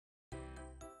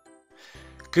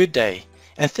Good day,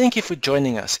 and thank you for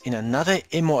joining us in another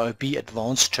MYOB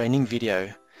Advanced training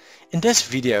video. In this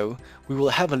video, we will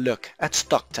have a look at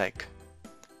Stocktake.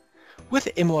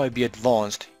 With MYOB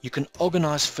Advanced, you can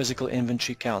organize physical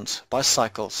inventory counts by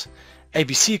cycles,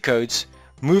 ABC codes,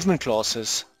 movement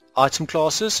classes, item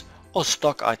classes, or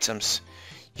stock items.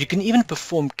 You can even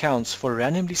perform counts for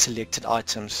randomly selected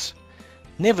items.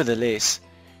 Nevertheless,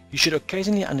 you should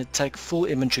occasionally undertake full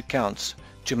inventory counts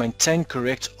to maintain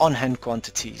correct on-hand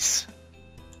quantities.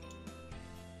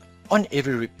 On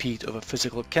every repeat of a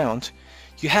physical count,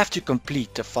 you have to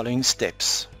complete the following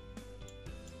steps.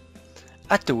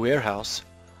 At the warehouse,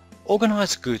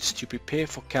 organize goods to prepare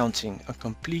for counting and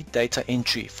complete data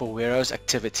entry for warehouse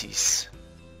activities.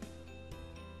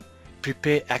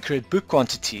 Prepare accurate book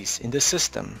quantities in the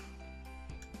system.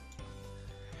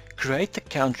 Create the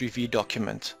count review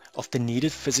document of the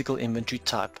needed physical inventory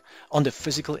type on the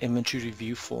physical inventory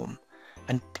review form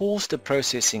and pause the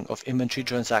processing of inventory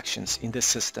transactions in the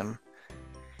system.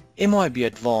 MYOB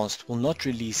Advanced will not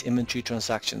release inventory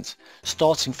transactions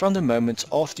starting from the moment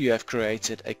after you have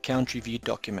created a count review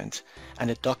document and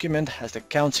the document has the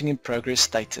counting in progress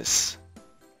status.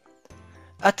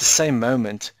 At the same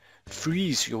moment,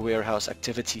 freeze your warehouse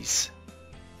activities.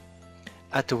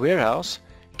 At the warehouse,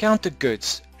 count the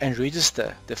goods and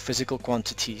register the physical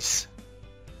quantities.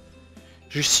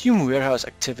 Resume warehouse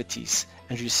activities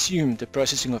and resume the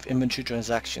processing of inventory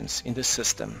transactions in the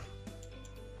system.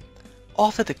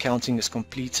 After the counting is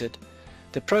completed,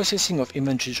 the processing of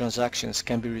inventory transactions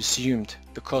can be resumed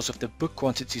because of the book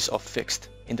quantities are fixed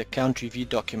in the count review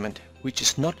document, which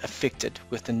is not affected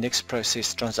with the next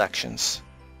processed transactions.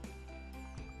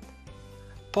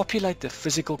 Populate the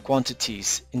physical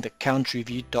quantities in the count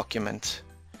review document.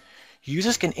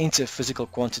 Users can enter physical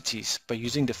quantities by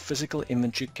using the physical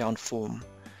inventory count form.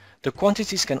 The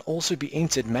quantities can also be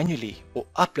entered manually or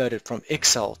uploaded from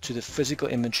Excel to the physical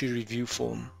inventory review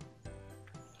form.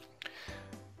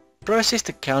 Process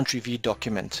the count review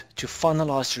document to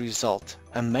finalize the result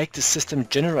and make the system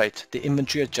generate the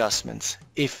inventory adjustments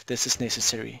if this is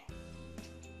necessary.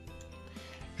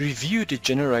 Review the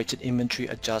generated inventory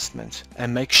adjustment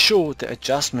and make sure the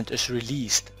adjustment is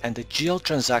released and the GL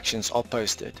transactions are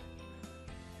posted.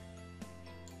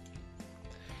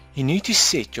 You need to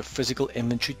set your physical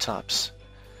inventory types.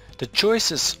 The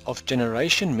choices of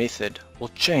generation method will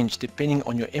change depending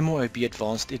on your MYOB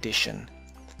Advanced edition.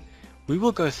 We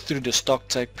will go through the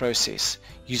Stocktake process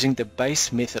using the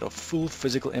base method of full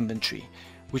physical inventory,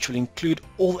 which will include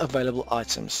all available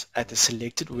items at the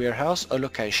selected warehouse or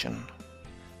location.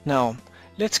 Now,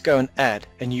 let's go and add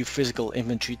a new physical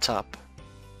inventory type.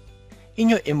 In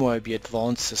your MYOB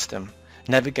Advanced system,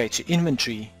 navigate to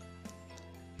Inventory,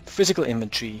 Physical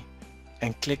Inventory,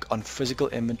 and click on Physical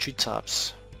Inventory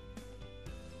Types.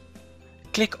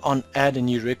 Click on Add a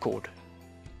new record.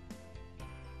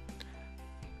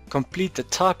 Complete the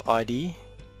type ID,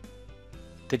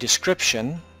 the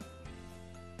description,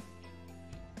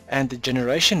 and the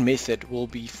generation method will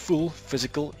be full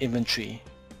physical inventory.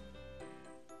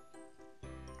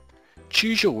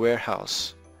 Choose your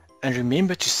warehouse and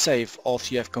remember to save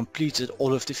after you have completed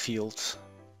all of the fields.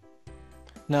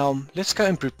 Now let's go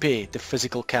and prepare the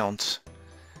physical count.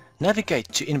 Navigate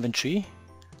to Inventory,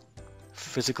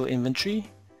 Physical Inventory,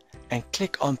 and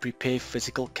click on Prepare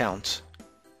Physical Count.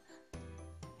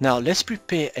 Now let's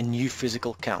prepare a new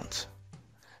physical count.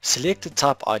 Select the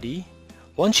type ID.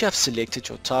 Once you have selected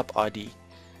your type ID,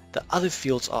 the other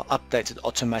fields are updated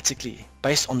automatically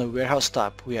based on the warehouse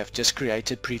type we have just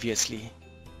created previously.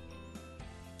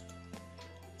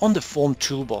 On the Form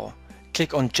toolbar,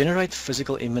 click on Generate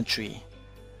Physical Inventory.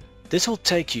 This will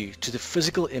take you to the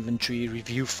Physical Inventory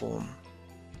Review form.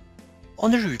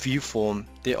 On the Review form,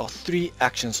 there are 3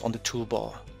 actions on the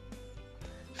toolbar.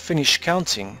 Finish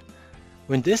counting.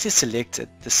 When this is selected,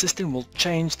 the system will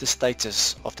change the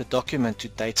status of the document to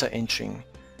data entering.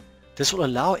 This will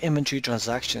allow inventory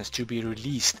transactions to be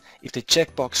released if the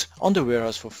checkbox on the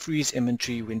warehouse for freeze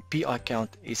inventory when PI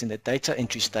count is in the data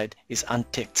entry state is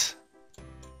unticked.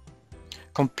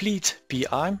 Complete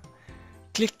PI.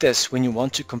 Click this when you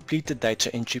want to complete the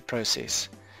data entry process.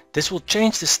 This will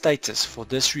change the status for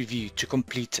this review to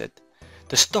completed.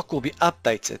 The stock will be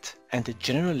updated and the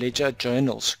general ledger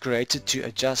journals created to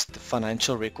adjust the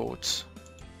financial records.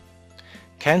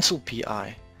 Cancel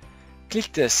PI.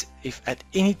 Click this if at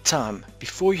any time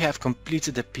before you have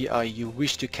completed the PI you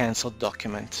wish to cancel the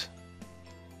document.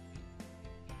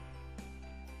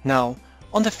 Now,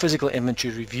 on the physical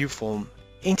inventory review form,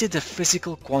 enter the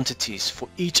physical quantities for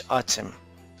each item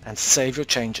and save your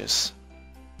changes.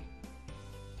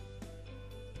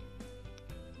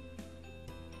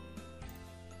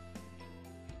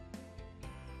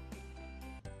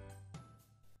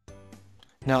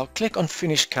 Now click on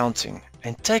Finish Counting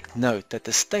and take note that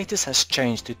the status has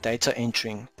changed to Data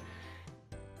Entering.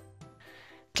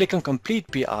 Click on Complete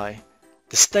BI.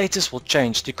 The status will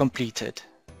change to Completed.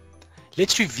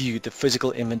 Let's review the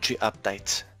physical inventory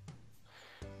update.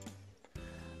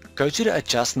 Go to the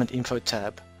Adjustment Info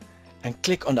tab and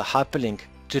click on the hyperlink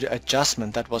to the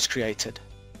adjustment that was created.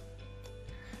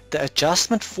 The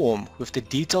adjustment form with the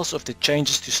details of the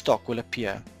changes to stock will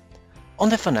appear. On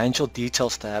the Financial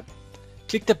Details tab,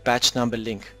 click the batch number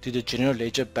link to the General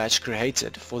Ledger batch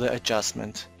created for the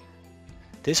adjustment.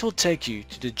 This will take you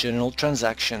to the General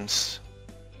Transactions.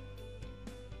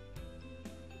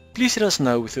 Please let us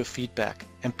know with your feedback,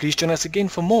 and please join us again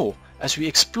for more as we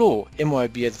explore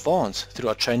MYOB Advanced through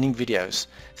our training videos.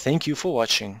 Thank you for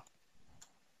watching.